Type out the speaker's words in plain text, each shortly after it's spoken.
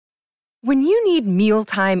When you need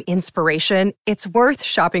mealtime inspiration, it's worth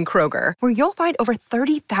shopping Kroger, where you'll find over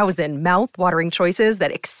 30,000 mouth-watering choices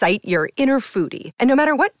that excite your inner foodie. And no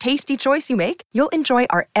matter what tasty choice you make, you'll enjoy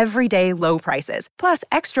our everyday low prices, plus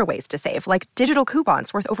extra ways to save, like digital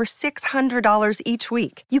coupons worth over $600 each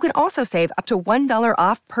week. You can also save up to $1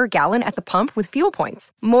 off per gallon at the pump with fuel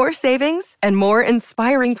points. More savings and more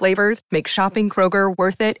inspiring flavors make shopping Kroger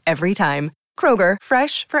worth it every time. Kroger,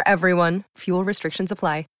 fresh for everyone. Fuel restrictions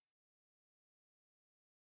apply.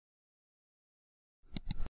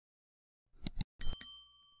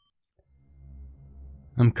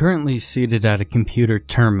 I'm currently seated at a computer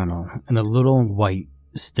terminal in a little white,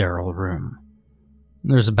 sterile room.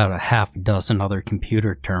 There's about a half dozen other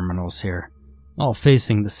computer terminals here, all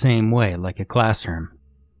facing the same way like a classroom.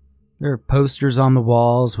 There are posters on the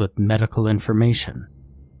walls with medical information.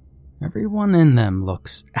 Everyone in them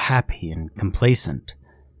looks happy and complacent.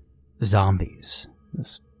 Zombies.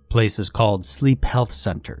 This place is called Sleep Health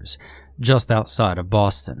Centers, just outside of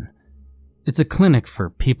Boston. It's a clinic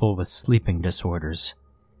for people with sleeping disorders.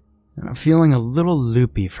 And I'm feeling a little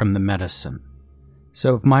loopy from the medicine.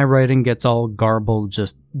 So if my writing gets all garbled,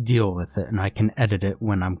 just deal with it and I can edit it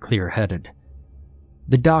when I'm clear-headed.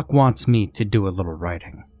 The doc wants me to do a little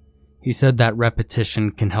writing. He said that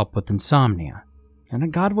repetition can help with insomnia. And I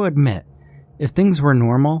gotta admit, if things were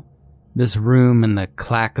normal, this room and the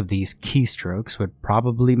clack of these keystrokes would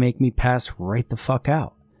probably make me pass right the fuck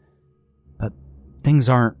out. But things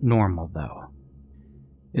aren't normal, though.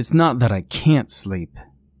 It's not that I can't sleep.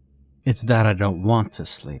 It's that I don't want to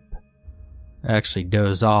sleep. I actually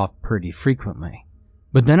doze off pretty frequently.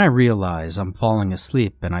 But then I realize I'm falling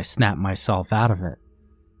asleep and I snap myself out of it.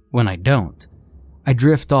 When I don't, I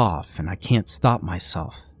drift off and I can't stop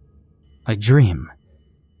myself. I dream,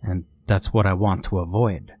 and that's what I want to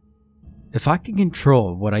avoid. If I could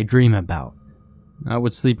control what I dream about, I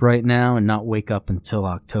would sleep right now and not wake up until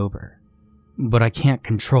October. But I can't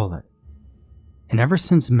control it. And ever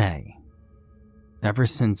since May, ever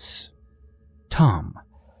since Tom,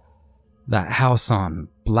 that house on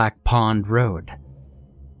Black Pond Road,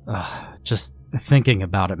 just thinking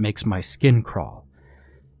about it makes my skin crawl.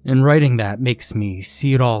 And writing that makes me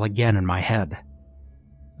see it all again in my head.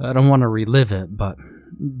 I don't want to relive it, but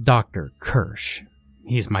Dr. Kirsch,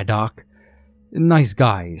 he's my doc. Nice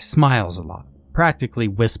guy, smiles a lot, practically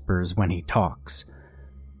whispers when he talks.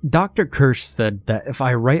 Dr. Kirsch said that if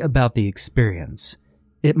I write about the experience,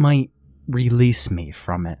 it might release me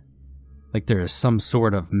from it. Like there is some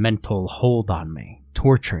sort of mental hold on me,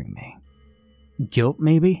 torturing me. Guilt,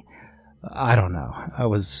 maybe? I don't know. I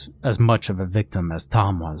was as much of a victim as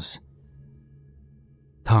Tom was.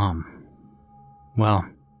 Tom. Well,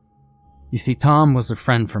 you see, Tom was a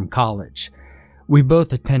friend from college. We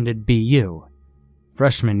both attended BU.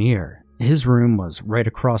 Freshman year, his room was right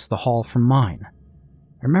across the hall from mine.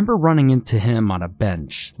 I remember running into him on a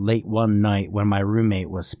bench late one night when my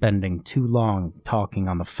roommate was spending too long talking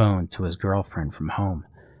on the phone to his girlfriend from home.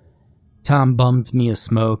 Tom bummed me a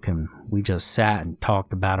smoke and we just sat and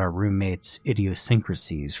talked about our roommate's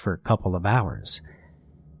idiosyncrasies for a couple of hours.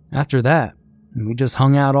 After that, we just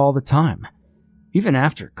hung out all the time. Even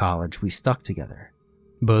after college, we stuck together.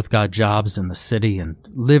 Both got jobs in the city and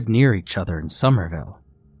lived near each other in Somerville.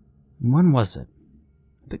 When was it?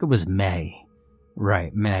 I think it was May.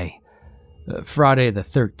 Right, May. Friday the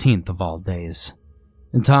 13th of all days.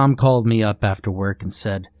 And Tom called me up after work and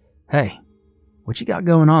said, "Hey, what you got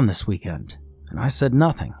going on this weekend?" And I said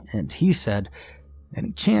nothing. And he said,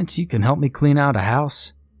 "Any chance you can help me clean out a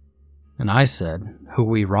house?" And I said, "Who are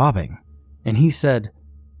we robbing?" And he said,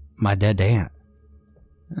 "My dead aunt."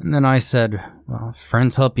 And then I said, "Well,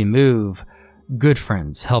 friends help you move. Good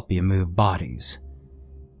friends help you move bodies."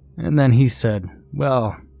 And then he said,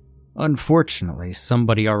 "Well, unfortunately,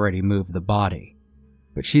 somebody already moved the body,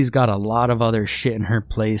 but she's got a lot of other shit in her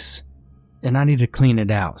place, and I need to clean it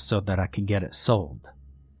out so that I could get it sold."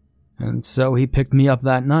 And so he picked me up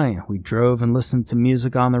that night. We drove and listened to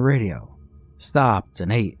music on the radio, stopped and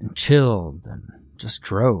ate and chilled and just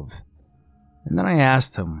drove. And then I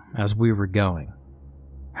asked him as we were going,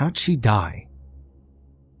 "How'd she die?"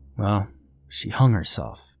 "Well, she hung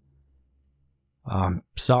herself." "I'm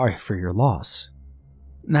sorry for your loss."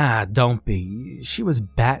 "Nah, don't be. She was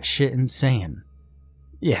batshit insane."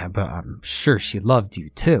 "Yeah, but I'm sure she loved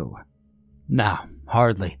you too." "Nah,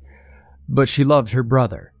 hardly. But she loved her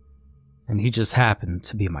brother. And he just happened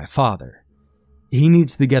to be my father. He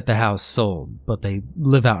needs to get the house sold, but they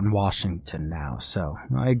live out in Washington now, so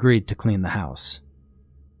I agreed to clean the house."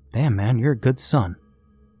 "Damn, man, you're a good son."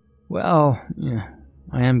 "Well, yeah,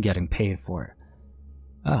 I am getting paid for it."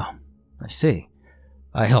 "Oh, I see.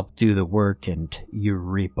 I help do the work and you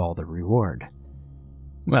reap all the reward.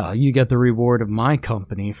 Well, you get the reward of my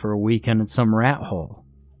company for a weekend in some rat hole.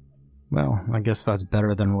 Well, I guess that's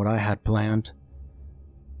better than what I had planned.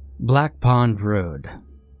 Black Pond Road.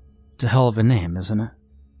 It's a hell of a name, isn't it?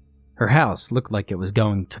 Her house looked like it was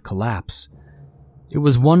going to collapse. It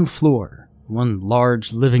was one floor, one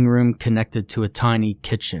large living room connected to a tiny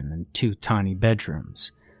kitchen and 2 tiny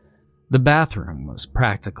bedrooms. The bathroom was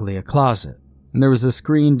practically a closet, and there was a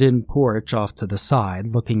screened-in porch off to the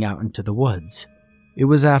side looking out into the woods. It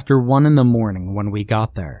was after 1 a.m. when we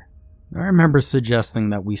got there. I remember suggesting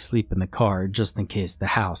that we sleep in the car just in case the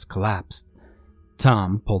house collapsed.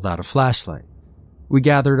 Tom pulled out a flashlight. We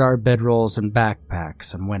gathered our bedrolls and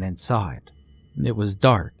backpacks and went inside. It was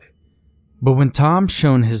dark, but when Tom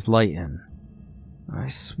shone his light in, I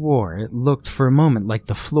swore it looked for a moment like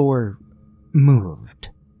the floor moved.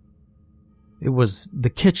 It was the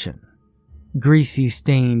kitchen. Greasy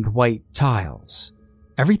stained white tiles.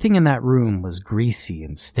 Everything in that room was greasy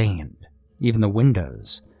and stained. Even the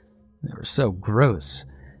windows. They were so gross.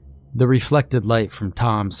 The reflected light from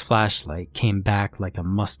Tom's flashlight came back like a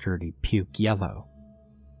mustardy puke yellow.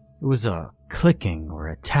 It was a clicking or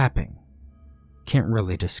a tapping. Can't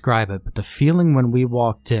really describe it, but the feeling when we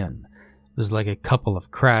walked in was like a couple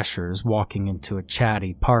of crashers walking into a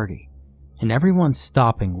chatty party, and everyone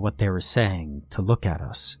stopping what they were saying to look at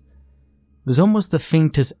us. It was almost the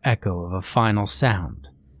faintest echo of a final sound,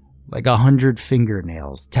 like 100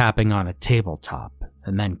 fingernails tapping on a tabletop,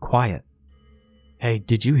 and then quiet. "Hey,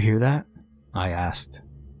 did you hear that?" I asked.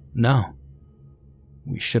 "No."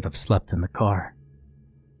 We should have slept in the car.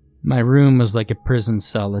 My room was like a prison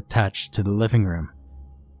cell attached to the living room.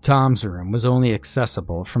 Tom's room was only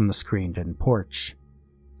accessible from the screened-in porch.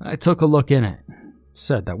 I took a look in it,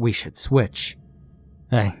 said that we should switch.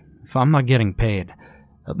 "Hey, if I'm not getting paid,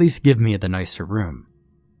 at least give me the nicer room."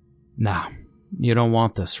 "Nah, you don't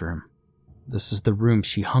want this room. This is the room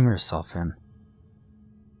she hung herself in."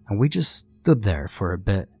 And we just stood there for a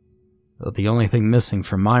bit. The only thing missing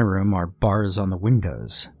from my room are bars on the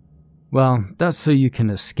windows. Well, that's so you can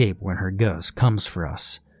escape when her ghost comes for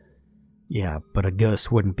us. Yeah, but a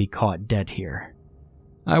ghost wouldn't be caught dead here.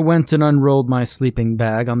 I went and unrolled my sleeping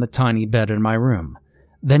bag on the tiny bed in my room,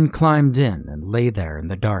 then climbed in and lay there in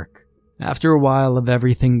the dark. After a while of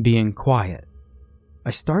everything being quiet, I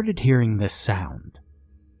started hearing this sound.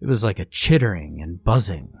 It was like a chittering and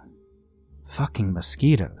buzzing. Fucking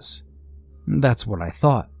mosquitoes. That's what I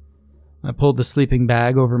thought. I pulled the sleeping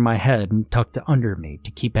bag over my head and tucked it under me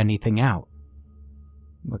to keep anything out.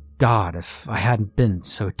 But God, if I hadn't been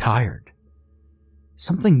so tired.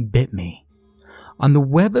 Something bit me. On the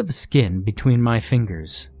web of skin between my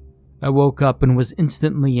fingers. I woke up and was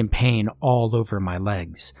instantly in pain all over my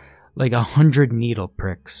legs, like 100 needle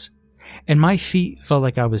pricks. And my feet felt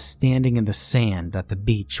like I was standing in the sand at the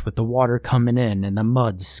beach with the water coming in and the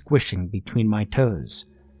mud squishing between my toes.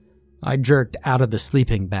 I jerked out of the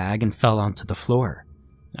sleeping bag and fell onto the floor.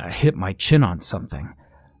 I hit my chin on something.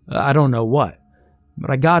 I don't know what, but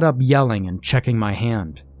I got up yelling and checking my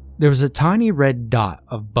hand. There was a tiny red dot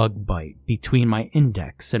of bug bite between my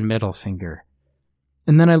index and middle finger.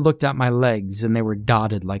 And then I looked at my legs and they were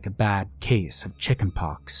dotted like a bad case of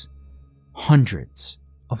chickenpox. Hundreds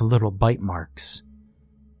of little bite marks.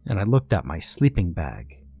 And I looked at my sleeping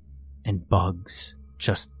bag, and bugs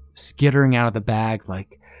just skittering out of the bag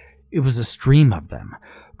like it was a stream of them,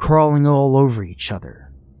 crawling all over each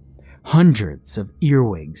other. Hundreds of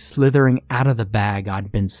earwigs slithering out of the bag I'd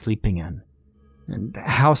been sleeping in, and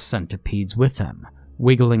house centipedes with them,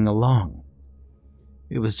 wiggling along.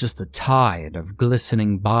 It was just a tide of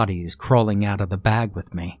glistening bodies crawling out of the bag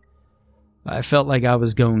with me. I felt like I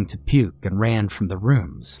was going to puke and ran from the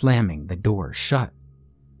room, slamming the door shut.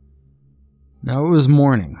 Now it was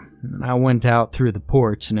morning, and I went out through the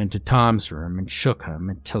porch and into Tom's room and shook him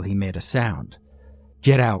until he made a sound.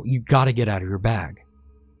 "Get out, you gotta get out of your bag."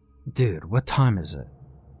 "Dude, what time is it?"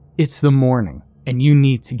 "It's the morning, and you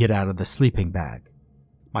need to get out of the sleeping bag."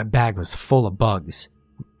 My bag was full of bugs,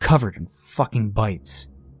 covered in fucking bites.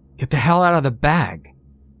 "Get the hell out of the bag."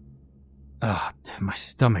 Dude, my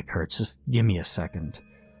stomach hurts, just give me a second.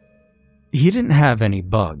 He didn't have any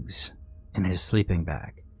bugs in his sleeping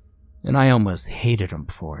bag, and I almost hated him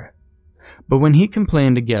for it. But when he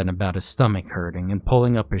complained again about his stomach hurting and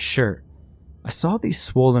pulling up his shirt, I saw these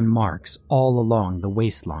swollen marks all along the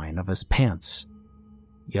waistline of his pants.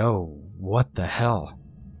 Yo, what the hell?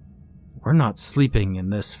 We're not sleeping in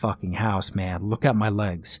this fucking house, man. Look at my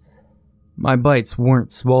legs. My bites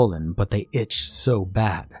weren't swollen, but they itched so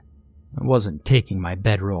bad. I wasn't taking my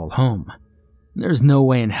bedroll home. There's no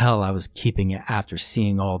way in hell I was keeping it after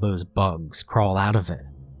seeing all those bugs crawl out of it.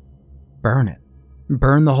 Burn it.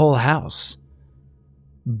 Burn the whole house.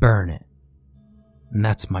 Burn it. And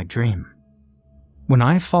that's my dream. When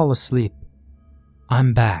I fall asleep,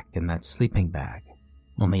 I'm back in that sleeping bag,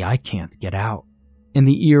 only I can't get out. And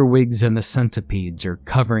the earwigs and the centipedes are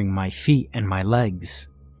covering my feet and my legs,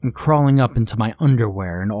 and crawling up into my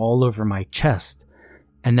underwear and all over my chest,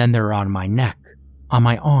 and then they're on my neck, on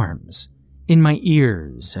my arms, in my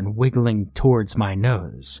ears, and wiggling towards my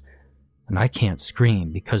nose. And I can't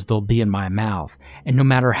scream because they'll be in my mouth, and no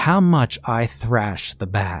matter how much I thrash the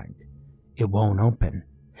bag, it won't open,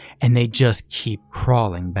 and they just keep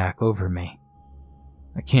crawling back over me.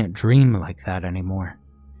 I can't dream like that anymore.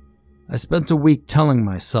 I spent a week telling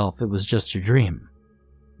myself it was just a dream,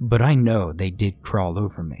 but I know they did crawl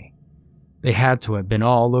over me. They had to have been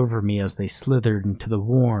all over me as they slithered into the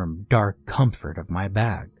warm, dark comfort of my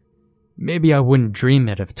bag. Maybe I wouldn't dream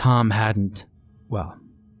it if Tom hadn't... Well,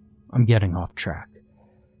 I'm getting off track.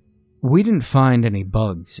 We didn't find any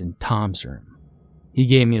bugs in Tom's room. He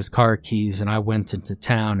gave me his car keys and I went into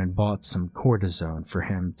town and bought some cortisone for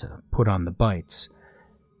him to put on the bites.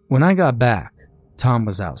 When I got back, Tom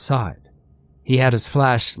was outside. He had his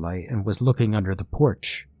flashlight and was looking under the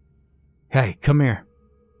porch. "Hey, come here."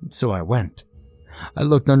 So I went. I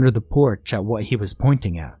looked under the porch at what he was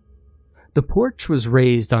pointing at. The porch was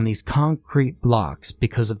raised on these concrete blocks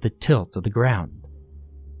because of the tilt of the ground,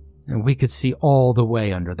 and we could see all the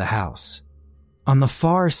way under the house. On the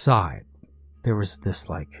far side, there was this,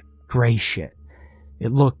 gray shit.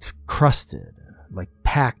 It looked crusted, like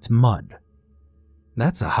packed mud.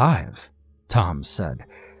 "That's a hive," Tom said.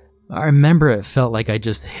 I remember it felt like I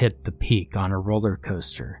just hit the peak on a roller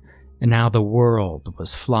coaster, and now the world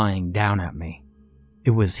was flying down at me.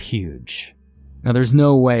 It was huge. Now there's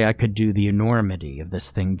no way I could do the enormity of this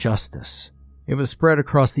thing justice. It was spread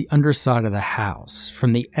across the underside of the house,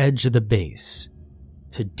 from the edge of the base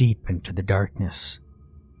to deep into the darkness.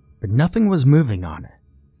 But nothing was moving on it.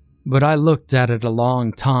 But I looked at it a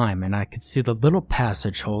long time and I could see the little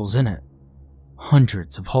passage holes in it.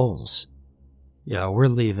 Hundreds of holes. "Yeah, we're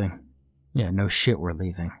leaving." "Yeah, no shit, we're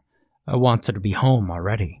leaving. I wanted to be home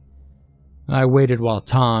already." I waited while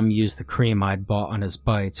Tom used the cream I'd bought on his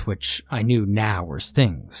bites, which I knew now were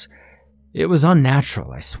stings. It was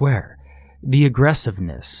unnatural, I swear. The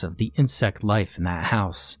aggressiveness of the insect life in that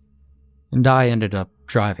house. And I ended up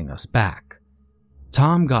driving us back.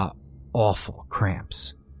 Tom got awful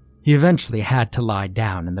cramps. He eventually had to lie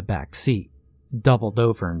down in the back seat, doubled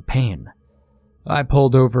over in pain. I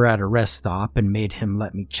pulled over at a rest stop and made him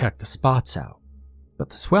let me check the spots out, but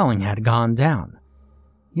the swelling had gone down.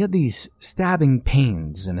 He had these stabbing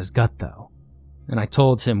pains in his gut though, and I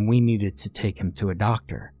told him we needed to take him to a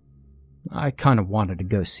doctor. I kind of wanted to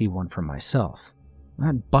go see one for myself. I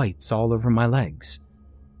had bites all over my legs.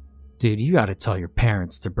 "Dude, you gotta tell your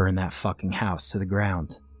parents to burn that fucking house to the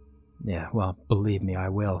ground." "Yeah, well, believe me, I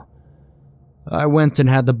will." I went and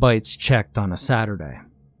had the bites checked on a Saturday.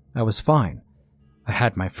 I was fine. I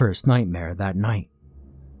had my first nightmare that night.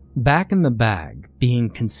 Back in the bag, being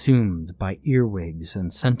consumed by earwigs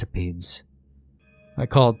and centipedes. I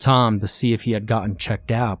called Tom to see if he had gotten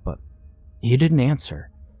checked out, but he didn't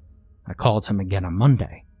answer. I called him again on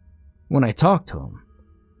Monday. When I talked to him,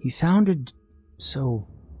 he sounded so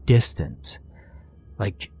distant,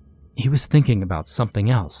 like he was thinking about something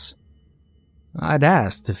else. I'd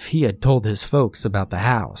asked if he had told his folks about the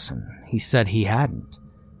house, and he said he hadn't.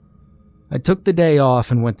 I took the day off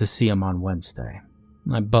and went to see him on Wednesday.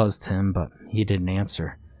 I buzzed him, but he didn't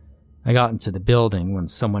answer. I got into the building when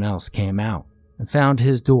someone else came out and found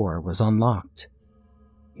his door was unlocked.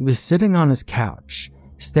 He was sitting on his couch,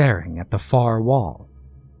 staring at the far wall.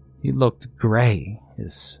 He looked gray.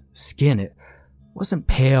 His skin, it wasn't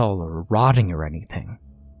pale or rotting or anything,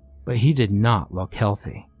 but he did not look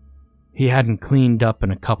healthy. He hadn't cleaned up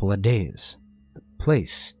in a couple of days. The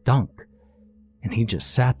place stunk, and he just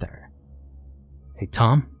sat there. "Hey,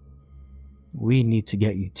 Tom, we need to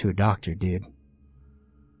get you to a doctor, dude."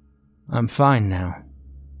 "I'm fine now.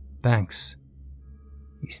 Thanks."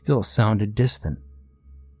 He still sounded distant.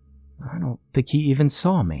 I don't think he even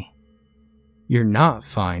saw me. "You're not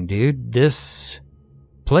fine, dude. This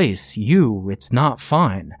place, it's not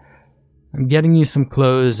fine. I'm getting you some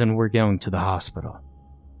clothes and we're going to the hospital."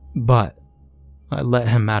 But I let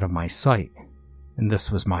him out of my sight, and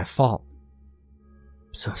this was my fault.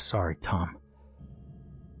 So sorry, Tom.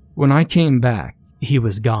 When I came back, he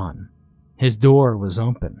was gone. His door was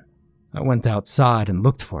open. I went outside and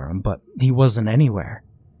looked for him, but he wasn't anywhere.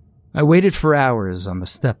 I waited for hours on the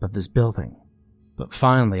step of his building, but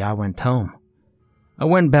finally I went home. I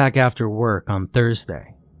went back after work on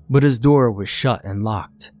Thursday, but his door was shut and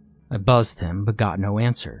locked. I buzzed him but got no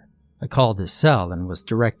answer. I called his cell and was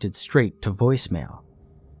directed straight to voicemail.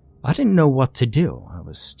 I didn't know what to do. I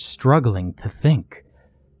was struggling to think.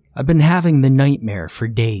 I'd been having the nightmare for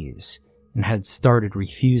days and had started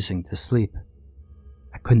refusing to sleep.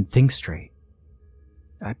 I couldn't think straight.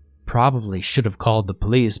 I probably should have called the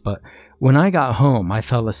police, but when I got home, I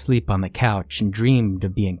fell asleep on the couch and dreamed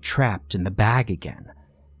of being trapped in the bag again.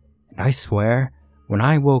 And I swear, when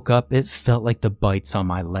I woke up, it felt like the bites on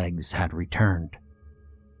my legs had returned.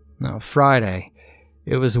 Now, Friday,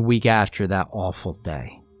 it was a week after that awful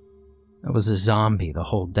day. I was a zombie the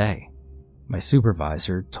whole day. My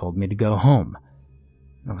supervisor told me to go home.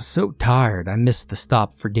 I was so tired I missed the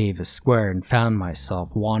stop for Davis Square and found myself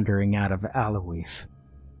wandering out of Aloif,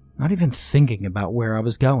 not even thinking about where I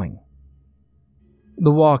was going.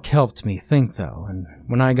 The walk helped me think, though, and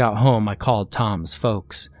when I got home, I called Tom's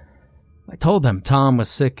folks. I told them Tom was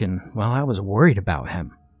sick and, well, I was worried about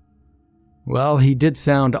him. Well, he did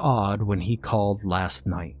sound odd when he called last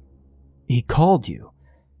night. He called you?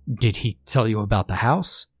 Did he tell you about the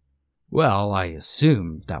house? Well, I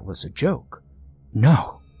assumed that was a joke.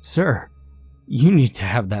 No, sir. You need to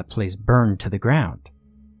have that place burned to the ground.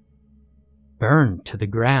 Burned to the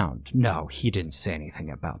ground? No, he didn't say anything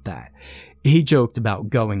about that. He joked about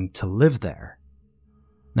going to live there.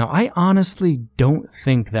 Now, I honestly don't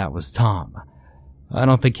think that was Tom. I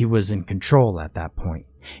don't think he was in control at that point,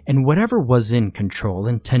 and whatever was in control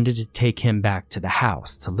intended to take him back to the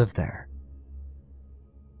house to live there.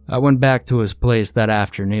 I went back to his place that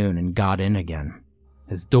afternoon and got in again.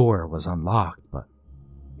 His door was unlocked, but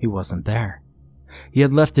he wasn't there. He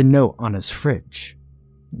had left a note on his fridge.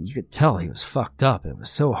 You could tell he was fucked up. It was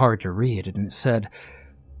so hard to read, and it said,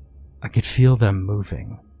 "I could feel them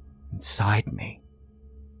moving inside me.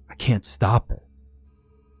 I can't stop it.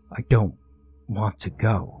 I don't want to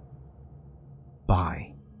go.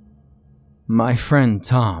 Bye." My friend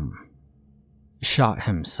Tom shot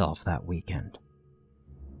himself that weekend.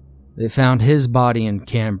 They found his body in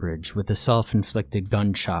Cambridge with a self-inflicted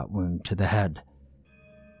gunshot wound to the head.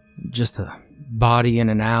 Just a body in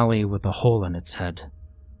an alley with a hole in its head.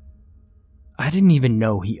 I didn't even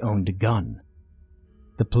know he owned a gun.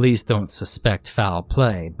 The police don't suspect foul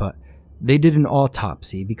play, but they did an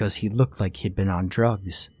autopsy because he looked like he'd been on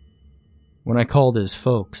drugs. When I called his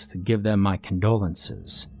folks to give them my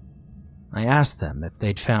condolences, I asked them if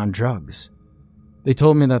they'd found drugs. They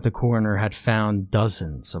told me that the coroner had found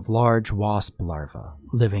dozens of large wasp larvae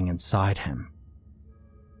living inside him.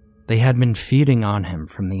 They had been feeding on him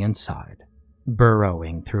from the inside,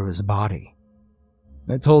 burrowing through his body.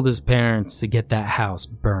 I told his parents to get that house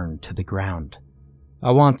burned to the ground.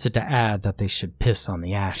 I wanted to add that they should piss on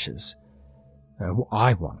the ashes.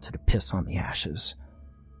 I wanted to piss on the ashes.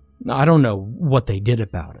 I don't know what they did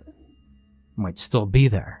about it. Might still be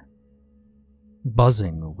there,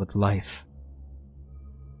 buzzing with life.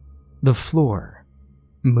 The floor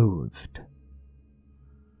moved.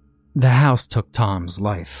 The house took Tom's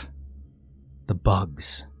life. The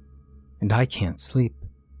bugs. And I can't sleep.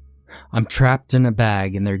 I'm trapped in a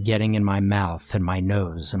bag and they're getting in my mouth and my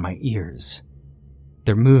nose and my ears.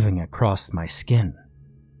 They're moving across my skin,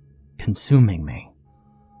 consuming me.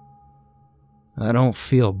 I don't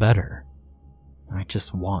feel better. I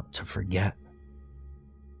just want to forget.